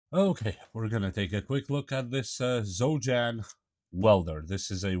Okay, we're gonna take a quick look at this Zojan Welder. This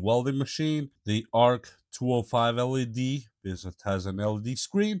is a welding machine, the ARC 205 LED, because it has an LED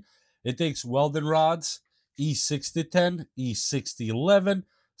screen. It takes welding rods E6010, E6011,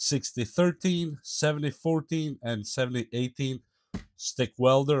 6013, 7014, and 7018 stick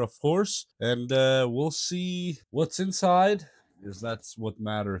welder, of course. And we'll see what's inside, because that's what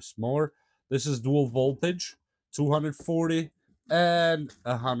matters more. This is dual voltage, 240 and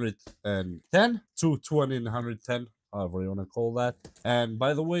 110, 220 and 110, however you want to call that. And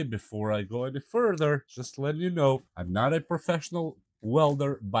by the way, before I go any further, just letting you know, I'm not a professional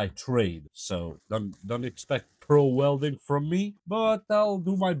welder by trade, so don't expect pro welding from me, but I'll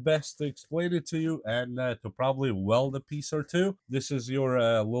do my best to explain it to you and to probably weld a piece or two. This is your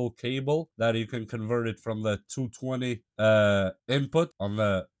little cable that you can convert it from the 220 input on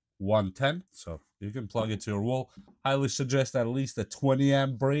the 110, so you can plug it to your wall. Highly suggest at least a 20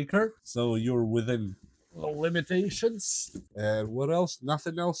 amp breaker, so you're within the limitations. And what else?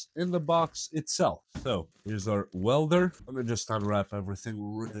 Nothing else in the box itself. So here's our welder. Let me just unwrap everything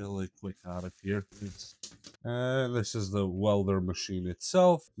really quick out of here. And this is the welder machine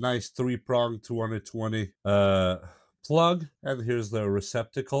itself. Nice 3-prong 220 plug. And here's the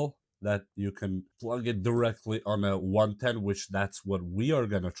receptacle that you can plug it directly on a 110, which that's what we are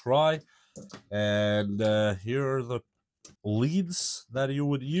gonna try. And here are the leads that you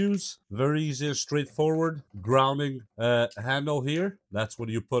would use. Very easy and straightforward. Grounding handle here. That's what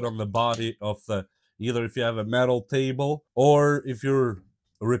you put on the body of the, either if you have a metal table or if you're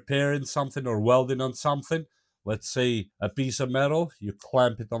repairing something or welding on something. Let's say a piece of metal, you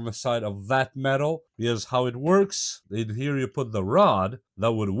clamp it on the side of that metal. Here's how it works. In here you put the rod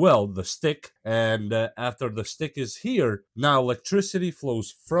that would weld the stick, and after the stick is here, now electricity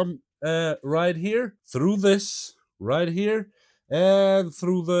flows from right here through this right here and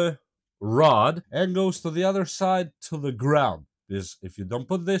through the rod and goes to the other side to the ground. Because if you don't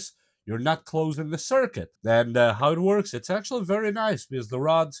put this, you're not closing the circuit. And how it works, it's actually very nice because the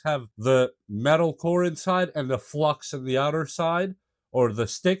rods have the metal core inside and the flux on the outer side, or the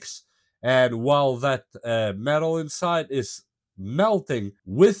sticks. And while that metal inside is melting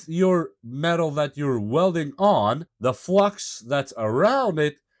with your metal that you're welding on, the flux that's around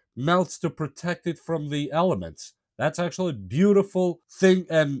it melts to protect it from the elements. That's actually a beautiful thing,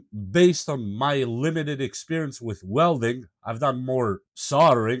 and based on my limited experience with welding, I've done more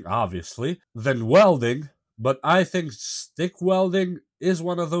soldering, obviously, than welding, but I think stick welding is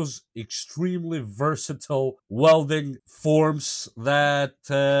one of those extremely versatile welding forms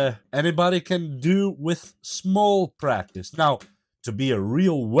that anybody can do with small practice. Now, to be a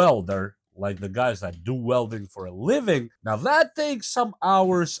real welder, like the guys that do welding for a living, now that takes some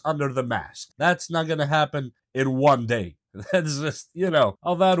hours under the mask. That's not gonna happen in one day. That's just,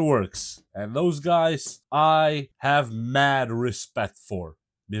 how that works. And those guys, I have mad respect for,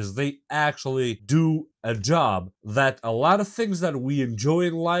 because they actually do a job that a lot of things that we enjoy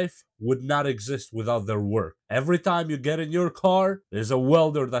in life would not exist without their work. Every time you get in your car, there's a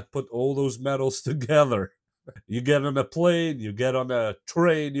welder that put all those metals together. You get on a plane, you get on a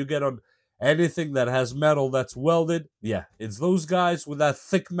train, you get on anything that has metal that's welded. Yeah, it's those guys with that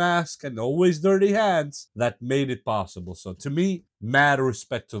thick mask and always dirty hands that made it possible. So to me, mad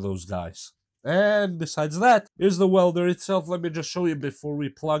respect to those guys. And besides that, here's the welder itself. Let me just show you before we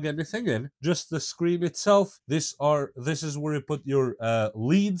plug anything in. Just the screen itself. This is where you put your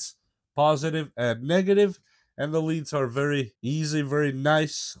leads, positive and negative. And the leads are very easy, very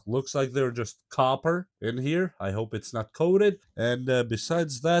nice. Looks like they're just copper in here. I hope it's not coated. And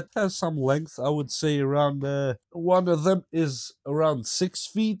besides that, has some length. I would say around, one of them is around 6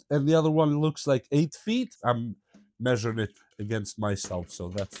 feet, and the other one looks like 8 feet. I'm measuring it against myself, so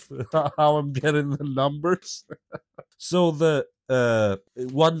that's how I'm getting the numbers. So the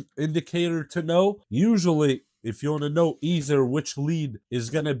one indicator to know, usually if you want to know either which lead is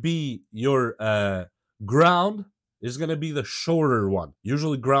going to be your ground, is going to be the shorter one.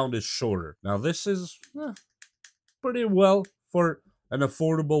 Usually ground is shorter. Now this is pretty well for an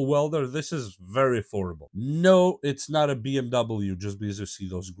affordable welder. This is very affordable. No, it's not a BMW just because you see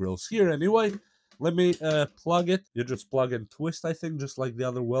those grills here. Anyway, let me plug it. You just plug and twist, I think, just like the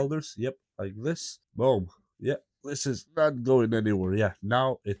other welders. Yep, like this. Boom. Yep. This is not going anywhere. Yeah,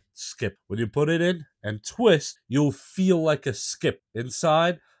 now it skipped. When you put it in and twist, you'll feel like a skip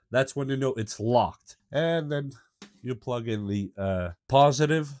inside. That's when you know it's locked. And then you plug in the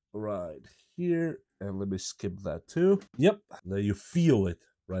positive right here. And let me skip that too. Yep, there you feel it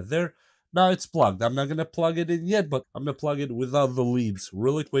right there. Now it's plugged. I'm not going to plug it in yet, but I'm going to plug it without the leads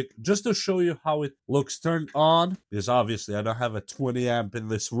really quick, just to show you how it looks turned on. Because obviously I don't have a 20 amp in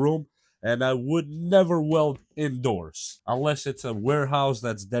this room, and I would never weld indoors unless it's a warehouse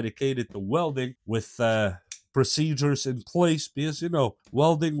that's dedicated to welding with procedures in place, because, you know,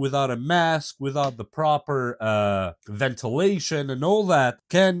 welding without a mask, without the proper ventilation and all that,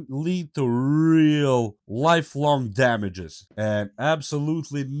 can lead to real lifelong damages. And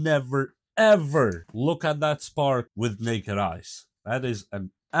absolutely never ever look at that spark with naked eyes. That is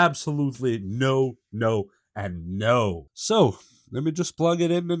an absolutely no, no, and no. So let me just plug it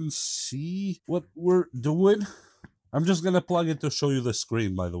in and see what we're doing. I'm just gonna plug it to show you the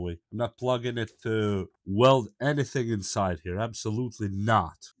screen, by the way. I'm not plugging it to weld anything inside here. Absolutely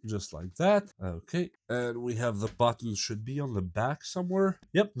not. Just like that. Okay. And we have the button, should be on the back somewhere.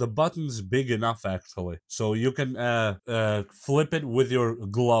 Yep, the button's big enough, actually. So you can flip it with your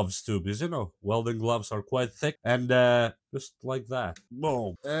gloves too, because, you know, welding gloves are quite thick. And just like that.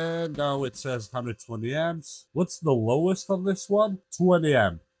 Boom. And now it says 120 amps. What's the lowest on this one? 20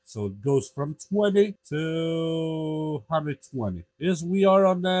 amp. So it goes from 20 to 120. Is we are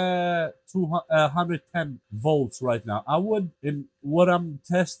on 110 volts right now. I would, in what I'm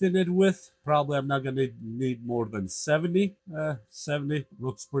testing it with, probably I'm not going to need more than 70. 70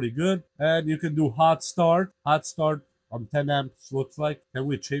 looks pretty good. And you can do hot start. Hot start on 10 amps looks like. Can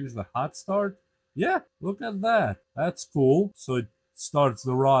we change the hot start? Yeah, look at that. That's cool. So it starts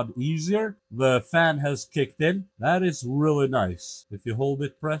the rod easier. The fan has kicked in. That is really nice. If you hold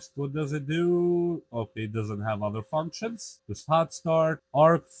it pressed, what does it do? Okay, it doesn't have other functions. Just hot start,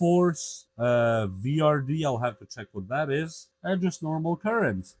 arc force, VRD, I'll have to check what that is, and just normal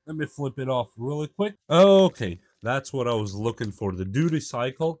current. Let me flip it off really quick. Okay, that's what I was looking for. The duty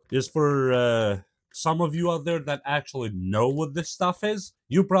cycle is for some of you out there that actually know what this stuff is.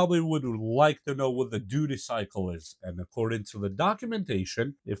 You probably would like to know what the duty cycle is. And according to the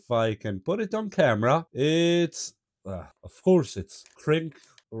documentation, if I can put it on camera, it's, of course, it's crank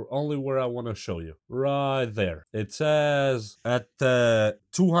or only where I want to show you. Right there. It says at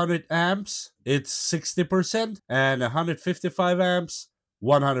 200 amps, it's 60%, and 155 amps,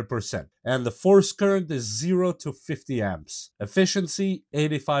 100%. And the force current is 0 to 50 amps. Efficiency,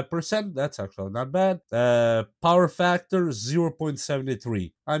 85%. That's actually not bad. Power factor,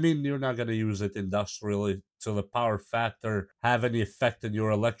 0.73. I mean, you're not going to use it industrially to the power factor have any effect on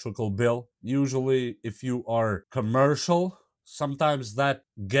your electrical bill. Usually, if you are commercial, sometimes that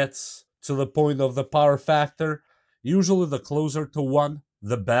gets to the point of the power factor. Usually, the closer to 1,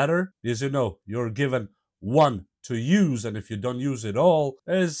 the better. Because, you know, you're given 1 to use, and if you don't use it all,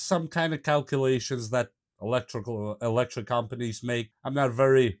 there's some kind of calculations that electric companies make. I'm not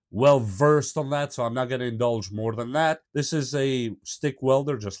very well versed on that, so I'm not going to indulge more than that. This is a stick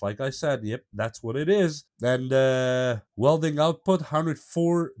welder, just like I said. Yep, that's what it is. And welding output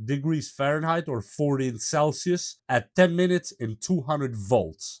 104 degrees Fahrenheit or 40 in Celsius at 10 minutes in 200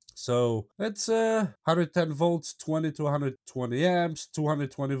 volts. So that's 110 volts, 20 to 120 amps,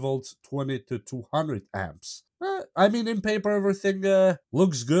 220 volts, 20 to 200 amps. I mean, in paper, everything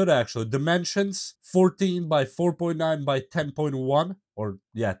looks good, actually. Dimensions, 14 by 4.9 by 10.1. Or,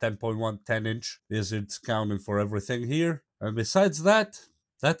 yeah, 10.1, 10 inch is it's counting for everything here. And besides that,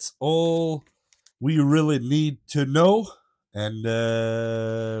 that's all we really need to know. And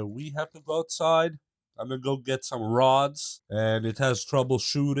we have to go outside. I'm gonna go get some rods, and it has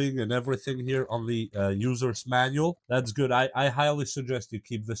troubleshooting and everything here on the user's manual. That's good. I highly suggest you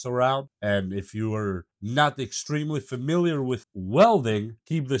keep this around, and if you are not extremely familiar with welding,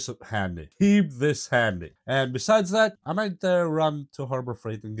 keep this handy. Keep this handy. And besides that, I might run to Harbor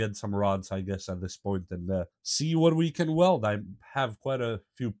Freight and get some rods, I guess, at this point, and see what we can weld. I have quite a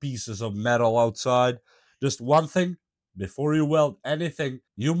few pieces of metal outside. Just one thing. Before you weld anything,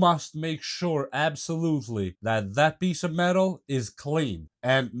 you must make sure absolutely that that piece of metal is clean.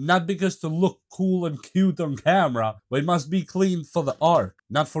 And not because to look cool and cute on camera, but it must be clean for the arc,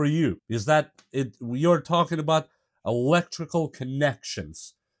 not for you. Is that you're talking about electrical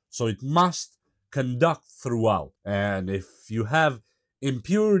connections. So it must conduct throughout. And if you have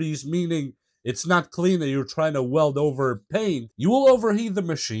impurities, meaning it's not clean and you're trying to weld over paint, you will overheat the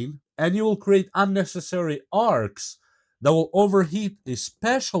machine and you will create unnecessary arcs that will overheat,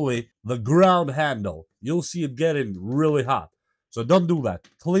 especially the ground handle. You'll see it getting really hot. So don't do that.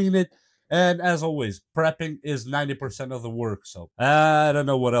 Clean it. And as always, prepping is 90% of the work. So I don't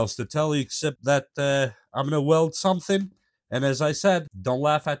know what else to tell you except that I'm going to weld something. And as I said, don't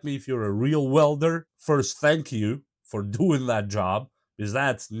laugh at me if you're a real welder. First, thank you for doing that job, because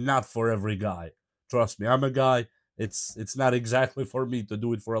that's not for every guy. Trust me, I'm a guy It's not exactly for me to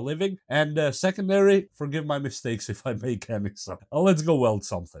do it for a living. And secondary, forgive my mistakes if I make any. So let's go weld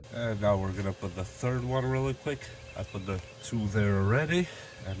something. And now we're gonna put the third one really quick. I put the two there already,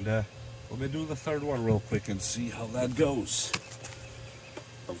 and let me do the third one real quick and see how that goes.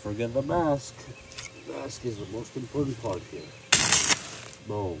 Don't forget the mask. The mask is the most important part here.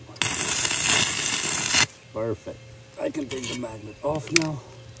 Boom. Perfect. I can take the magnet off now.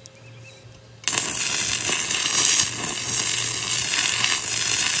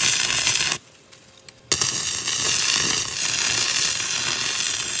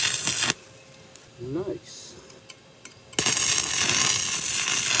 Nice.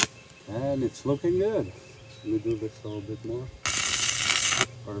 And it's looking good. Let me do this a little bit more.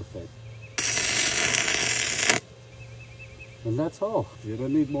 Perfect. And that's all. You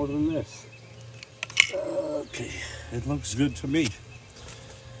don't need more than this. Okay, it looks good to me.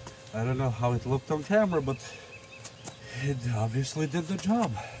 I don't know how it looked on camera, but it obviously did the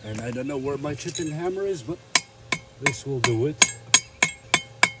job. And I don't know where my chipping hammer is, but this will do it.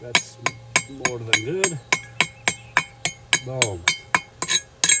 That's more than good. Boom.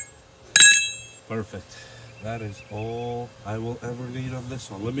 Perfect. That is all I will ever need on this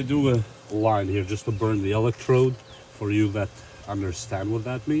one. Let me do a line here just to burn the electrode for you that understand what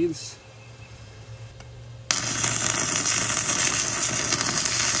that means.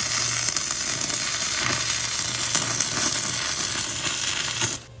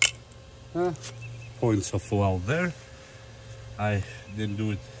 Points of weld there. I didn't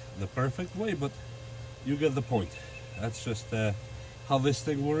do it the perfect way, but you get the point. That's just how this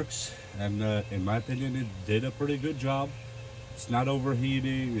thing works, and in my opinion it did a pretty good job. It's not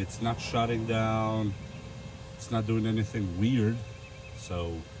overheating, it's not shutting down, it's not doing anything weird,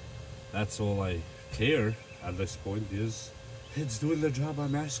 so that's all I care at this point, is it's doing the job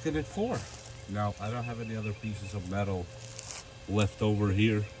I'm asking it for. Now I don't have any other pieces of metal left over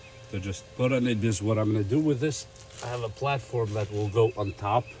here to just put on it. This is what I'm going to do with this. I have a platform that will go on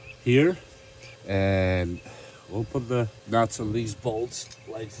top here, and we'll put the nuts on these bolts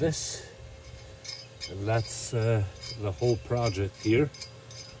like this, and that's the whole project here.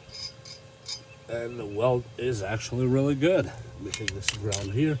 And the weld is actually really good. Let me take this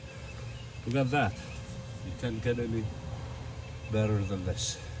ground here. Look at that. You can't get any better than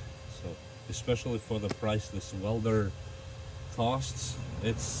this. So especially for the price this welder costs,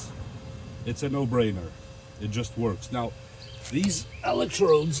 it's a no-brainer. It just works. Now these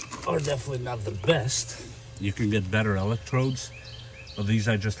electrodes are definitely not the best. You can get better electrodes, but these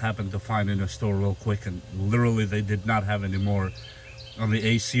I just happened to find in a store real quick, and literally they did not have any more on the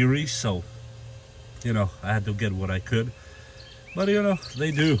A series, so you know, I had to get what I could. But you know,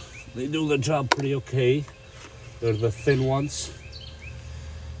 they do the job pretty okay. They're the thin ones,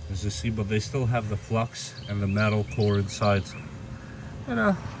 as you see, but they still have the flux and the metal core inside. You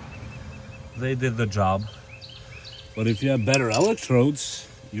know, they did the job. But if you have better electrodes,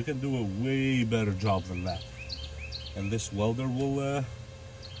 you can do a way better job than that. And this welder will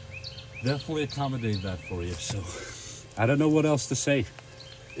definitely accommodate that for you. So I don't know what else to say.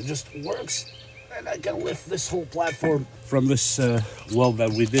 It just works. And I can lift this whole platform from this weld that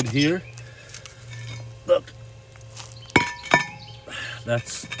we did here. Look,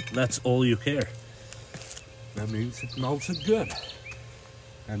 that's all you care. That means it melts it good.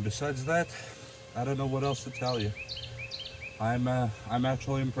 And besides that, I don't know what else to tell you. I'm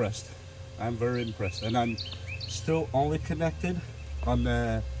actually impressed. I'm very impressed, and I'm still only connected on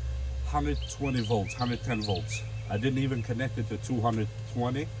 120 volts, 110 volts. I didn't even connect it to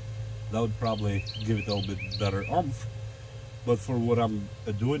 220. That would probably give it a little bit better oomph. But for what I'm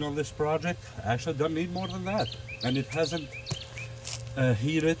doing on this project, I actually don't need more than that. And it hasn't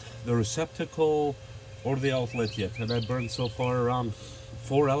heated the receptacle or the outlet yet. And I burned so far around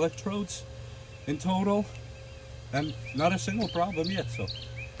 4 electrodes in total, and not a single problem yet. So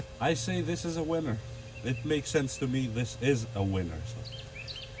I say this is a winner. It makes sense to me. This is a winner. So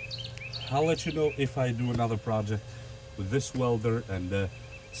I'll let you know if I do another project with this welder and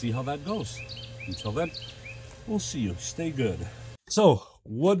see how that goes. Until then, we'll see you. Stay good. So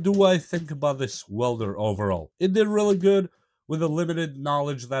what do I think about this welder overall? It did really good with the limited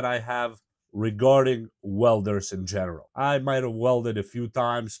knowledge that I have regarding welders in general. I might have welded a few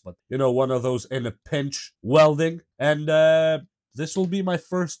times, but you know, one of those in a pinch welding. And this will be my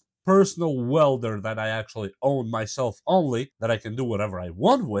first personal welder that I actually own myself only, that I can do whatever I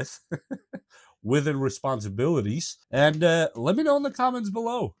want with, within responsibilities. And let me know in the comments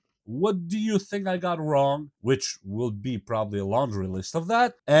below. What do you think I got wrong? Which will be probably a laundry list of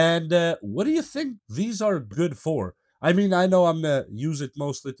that. And what do you think these are good for? I mean, I know I'm gonna use it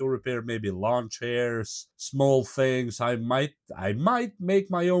mostly to repair maybe lawn chairs, small things. I might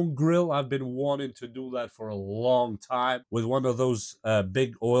make my own grill. I've been wanting to do that for a long time with one of those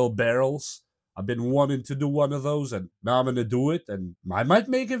big oil barrels. I've been wanting to do one of those, and now I'm gonna do it, and I might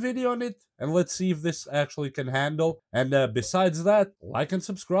make a video on it, and let's see if this actually can handle. And besides that, like and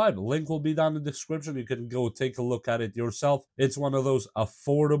subscribe. Link will be down in the description. You can go take a look at it yourself. It's one of those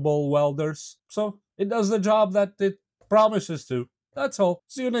affordable welders, so it does the job that it promises to. That's all.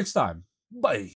 See you next time. Bye.